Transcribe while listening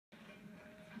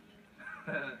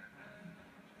Looks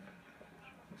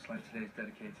like today's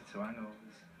dedicated to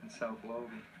hangovers and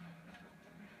self-loathing.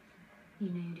 You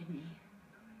knew, didn't you?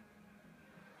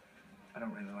 I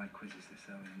don't really like quizzes this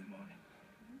early in the morning.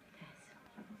 Tess.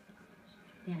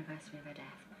 The anniversary of her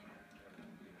death.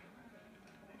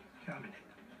 Come a minute.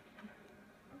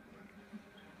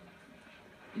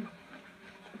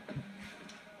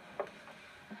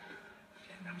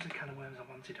 That was the kind of worms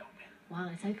I wanted, don't we? Well,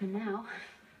 it's open now.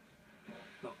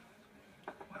 Look,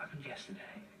 what happened yesterday,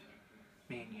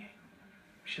 me and you,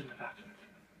 shouldn't have happened.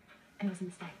 It was a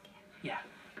mistake. Yeah,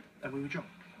 and we were drunk.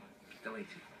 Deleted.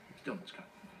 It's done, it's gone.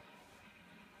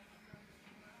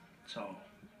 So,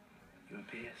 you and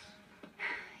Pierce?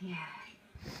 Yeah.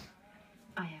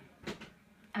 I am.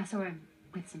 I saw him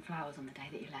with some flowers on the day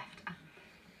that you left.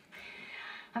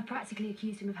 I've practically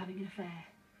accused him of having an affair.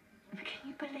 Can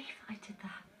you believe I did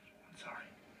that? I'm sorry.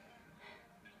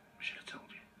 I should have told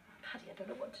you. Paddy, I don't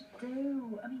know what to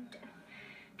do. I mean,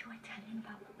 do I tell him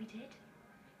about what we did?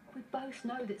 We both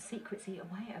know that secrets eat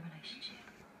away at a relationship.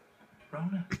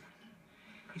 Rhona,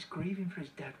 he's grieving for his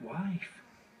dead wife.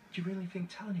 Do you really think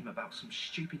telling him about some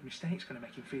stupid mistake's going to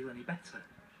make him feel any better?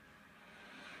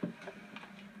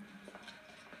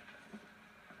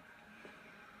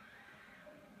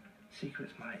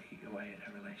 Secrets might eat away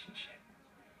at a relationship,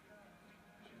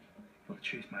 but the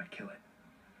truth might kill it.